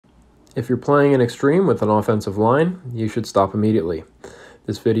If you're playing an extreme with an offensive line, you should stop immediately.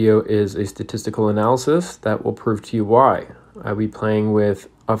 This video is a statistical analysis that will prove to you why. I'll be playing with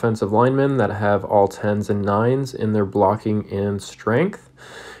offensive linemen that have all 10s and 9s in their blocking and strength,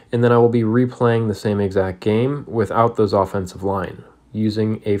 and then I will be replaying the same exact game without those offensive line,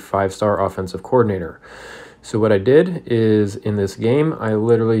 using a 5-star offensive coordinator. So what I did is, in this game, I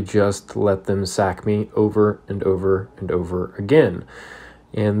literally just let them sack me over and over and over again.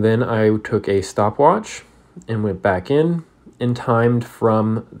 And then I took a stopwatch and went back in and timed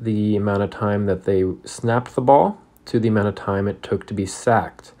from the amount of time that they snapped the ball to the amount of time it took to be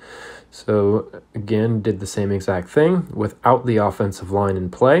sacked. So again, did the same exact thing without the offensive line in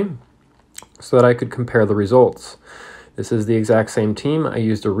play so that I could compare the results. This is the exact same team. I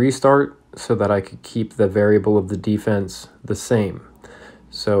used a restart so that I could keep the variable of the defense the same.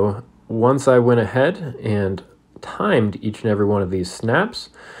 So once I went ahead and timed each and every one of these snaps,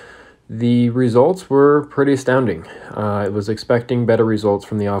 the results were pretty astounding. I was expecting better results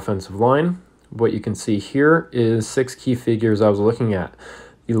from the offensive line. What you can see here is 6 key figures I was looking at.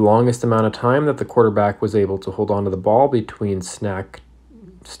 The longest amount of time that the quarterback was able to hold on to the ball between snap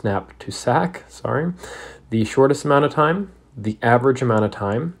to sack, the shortest amount of time, the average amount of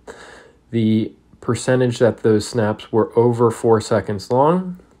time, the percentage that those snaps were over 4 seconds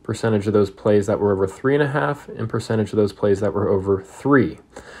long, percentage of those plays that were over 3.5, and percentage of those plays that were over 3.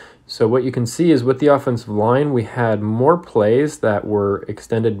 So what you can see is with the offensive line, we had more plays that were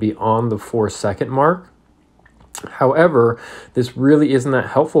extended beyond the 4-second mark. However, this really isn't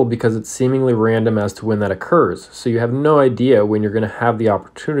that helpful because it's seemingly random as to when that occurs. So you have no idea when you're going to have the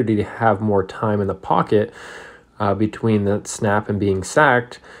opportunity to have more time in the pocket between the snap and being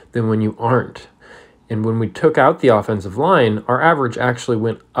sacked than when you aren't. And when we took out the offensive line, our average actually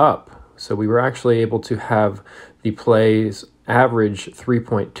went up. So we were actually able to have the plays average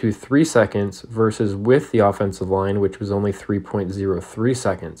 3.23 seconds versus with the offensive line, which was only 3.03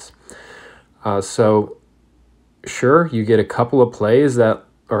 seconds. So sure, you get a couple of plays that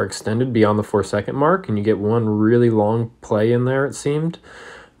are extended beyond the 4-second mark, and you get one really long play in there, it seemed.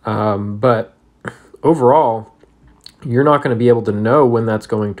 But overall, you're not going to be able to know when that's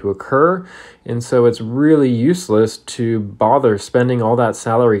going to occur, and so it's really useless to bother spending all that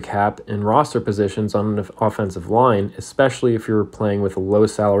salary cap in roster positions on an offensive line, especially if you're playing with a low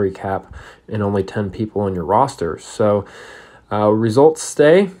salary cap and only 10 people on your roster. So results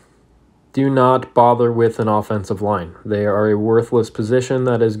stay. Do not bother with an offensive line. They are a worthless position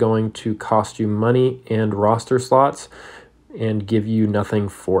that is going to cost you money and roster slots and give you nothing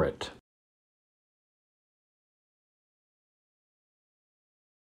for it.